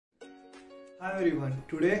Hi everyone,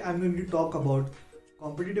 today I'm going to talk about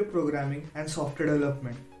competitive programming and software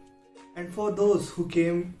development. And for those who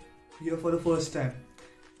came here for the first time,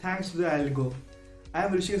 thanks to the algo. I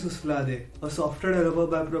am Hrishikesh Suslade, a software developer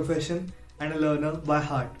by profession and a learner by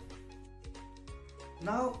heart.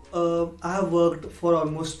 Now, I have worked for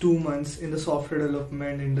almost 2 months in the software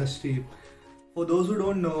development industry. For those who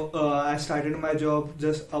don't know, I started my job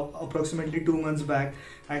just approximately 2 months back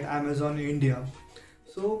at Amazon India.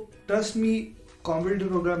 So trust me, competitive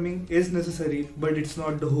programming is necessary, but it's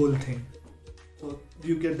not the whole thing. So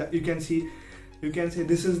you get that, you can say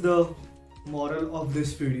this is the moral of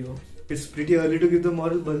this video. It's pretty early to give the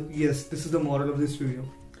moral, but yes, this is the moral of this video.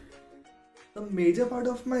 The major part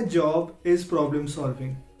of my job is problem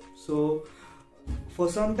solving. So for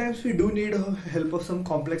sometimes we do need help of some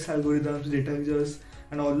complex algorithms, data visuals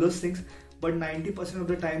and all those things, but 90% of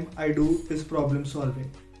the time I do is problem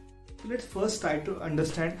solving. So let's first try to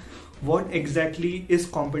understand what exactly is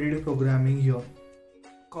competitive programming here.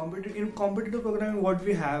 In competitive programming, what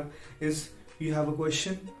we have is you have a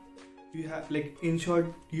question, you have, like, in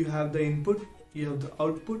short, you have the input, you have the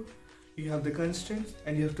output, you have the constraints,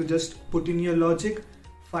 and you have to just put in your logic,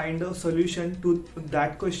 find a solution to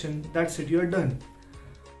that question. That's it, you're done.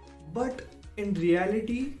 But in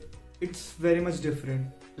reality, it's very much different.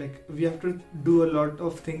 Like, we have to do a lot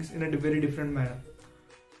of things in a very different manner.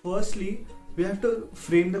 Firstly, we have to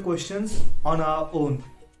frame the questions on our own.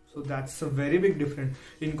 So that's a very big difference.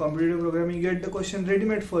 In competitive programming, you get the question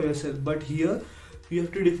ready-made for yourself, but here you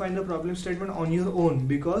have to define the problem statement on your own,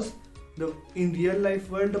 because in real life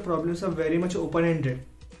world the problems are very much open-ended.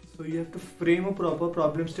 So you have to frame a proper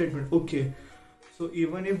problem statement. Okay, so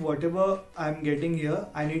even if whatever I'm getting here,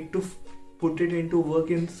 I need to put it into work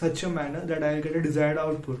in such a manner that I'll get a desired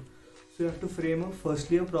output. So you have to frame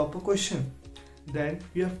firstly a proper question. Then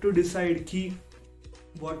you have to decide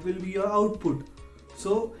what will be your output.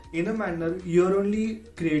 So in a manner, you're only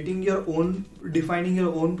creating your own, defining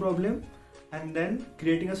your own problem and then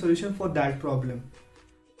creating a solution for that problem.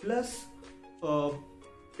 Plus,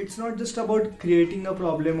 it's not just about creating a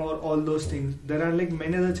problem or all those things. There are like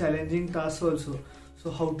many other challenging tasks also. So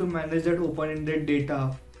how to manage that open-ended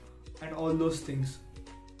data and all those things.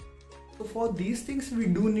 So for these things, we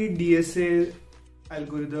do need DSA,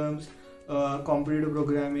 algorithms, competitive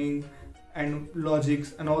programming and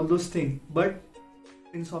logics and all those things, but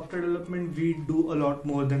in software development we do a lot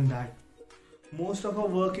more than that. Most of our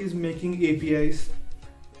work is making APIs,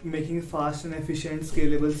 making fast and efficient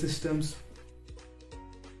scalable systems.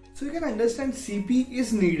 So you can understand CP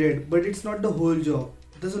is needed, but it's not the whole job.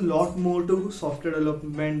 There's a lot more to software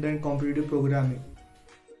development than competitive programming.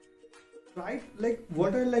 Right, like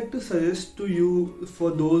what I like to suggest to you,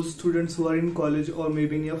 for those students who are in college or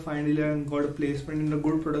maybe in your final year and got a placement in a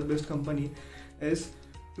good product-based company, is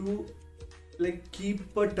to like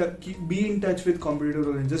be in touch with competitive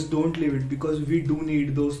programming. Just don't leave it, because we do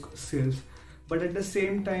need those skills. But at the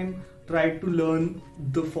same time, try to learn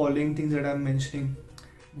the following things that I'm mentioning.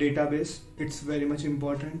 Database, it's very much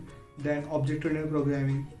important. Then object-oriented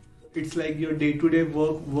programming. It's like your day-to-day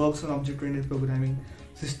works on object-oriented programming.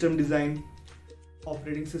 System design,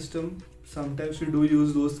 operating system, sometimes we do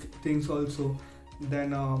use those things also.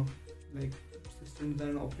 Then like systems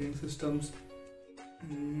and operating systems,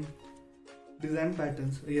 design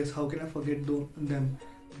patterns, yes, how can I forget them.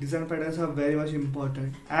 Design patterns are very much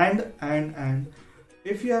important. And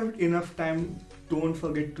if you have enough time, don't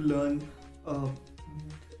forget to learn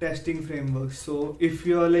testing frameworks. So if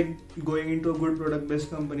you are like going into a good product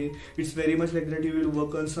based company, it's very much like that you will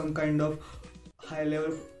work on some kind of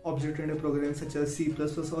high-level object-oriented programming such as C++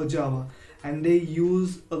 or Java, and they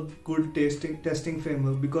use a good testing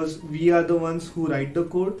framework, because we are the ones who write the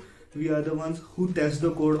code, we are the ones who test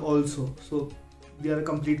the code also. So we are a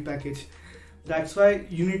complete package. That's why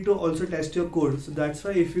you need to also test your code. So that's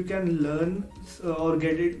why if you can learn or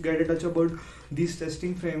get a touch about these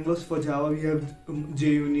testing frameworks. For Java we have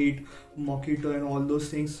JUnit, Mockito and all those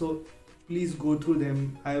things. So please go through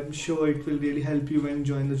them. I am sure it will really help you when you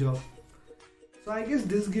join the job. So I guess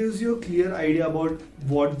this gives you a clear idea about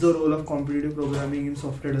what's the role of competitive programming in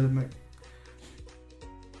software development.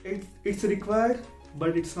 It's required,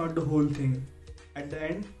 but it's not the whole thing. At the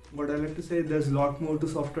end, what I like to say, there's a lot more to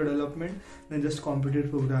software development than just competitive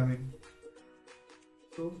programming.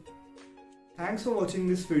 So thanks for watching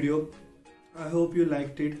this video. I hope you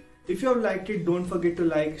liked it. If you have liked it, don't forget to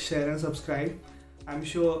like, share and subscribe. I'm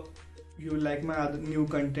sure you will like my other new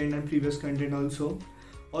content and previous content also.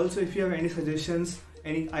 Also, if you have any suggestions,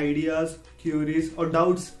 any ideas, queries or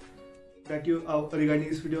doubts, that you regarding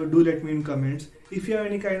this video, do let me in comments. If you have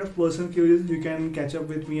any kind of personal queries, you can catch up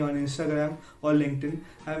with me on Instagram or LinkedIn.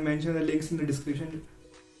 I have mentioned the links in the description.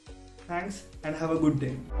 Thanks and have a good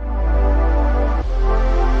day.